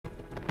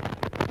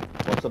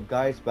What's up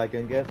guys, back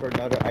again for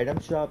another item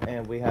shop,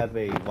 and we have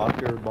a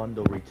locker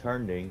bundle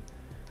returning.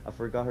 I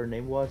forgot her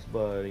name was,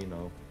 but you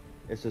know,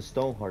 it's a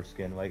Stoneheart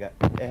skin. Like it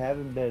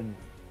haven't been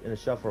in the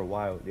shop for a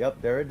while.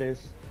 Yep, there it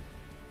is.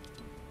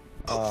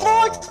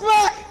 Fox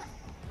back!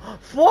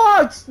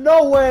 Fox!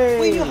 No way!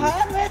 Will you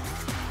have it?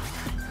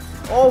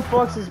 Oh,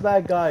 Fox is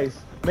back, guys.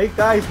 Make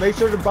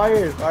sure to buy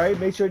it. All right,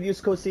 make sure to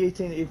use code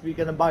C18 if you're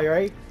gonna buy it,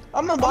 right?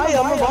 I'm gonna buy it.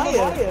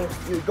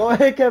 You go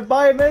ahead, Kev,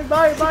 buy it, man.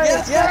 Buy it.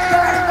 Yes,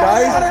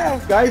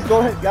 Guys,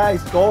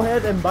 go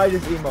ahead and buy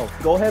this emo.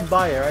 Go ahead,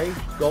 buy it,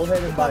 right? Go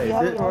ahead and buy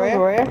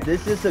it.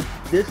 This is the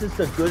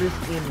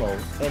goodest emo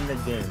in the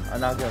game.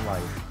 I'm not gonna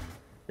lie.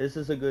 This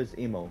is the goodest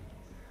emo.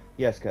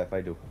 Yes, Kev,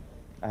 I do.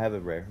 I have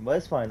it rare, but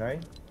it's fine,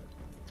 right?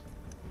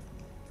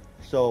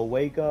 So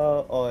wake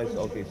up. Oh, it's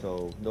okay.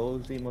 So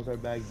those emos are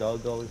back.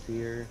 Doggo is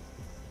here.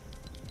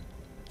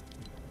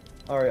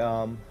 Alright,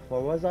 where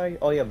was I?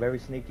 Oh yeah, very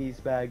sneaky's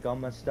back.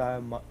 Gamma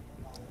style.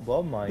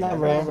 Well, mine. I've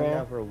been seen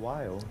that for a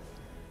while.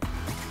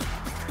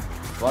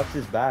 Fox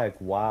is back.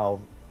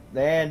 Wow.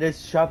 Man,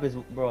 this shop is,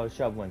 bro. This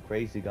shop went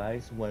crazy,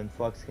 guys, when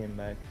Fox came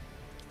back.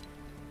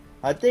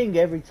 I think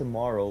every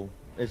tomorrow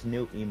is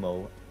new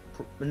emo.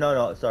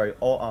 No, sorry.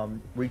 All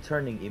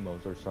returning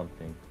emos or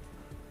something.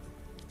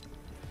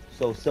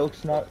 So Silk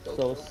Sonic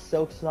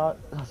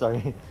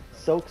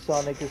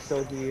is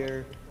still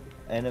here.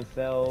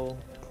 NFL.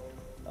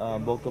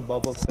 Boca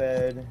Bubba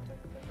Fed,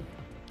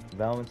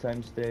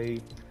 Valentine's Day.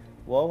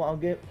 Well, I'll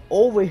get.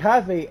 Oh, we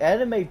have a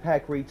anime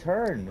pack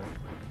return.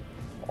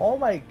 Oh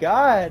my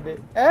God,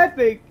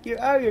 Epic!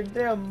 You're out of your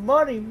damn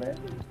money, man.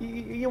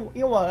 You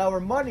want our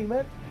money,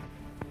 man.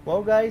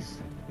 Well, guys,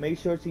 make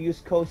sure to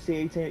use code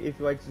C18 if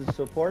you'd like to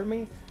support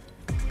me.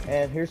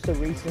 And here's the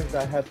reasons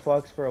I had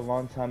Fox for a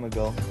long time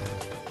ago.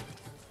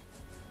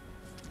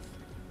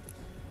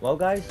 Well,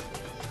 guys.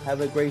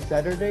 Have a great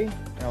Saturday,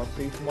 and I'll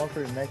see you tomorrow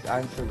for the next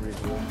item shop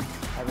review.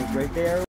 Have a great day, everyone.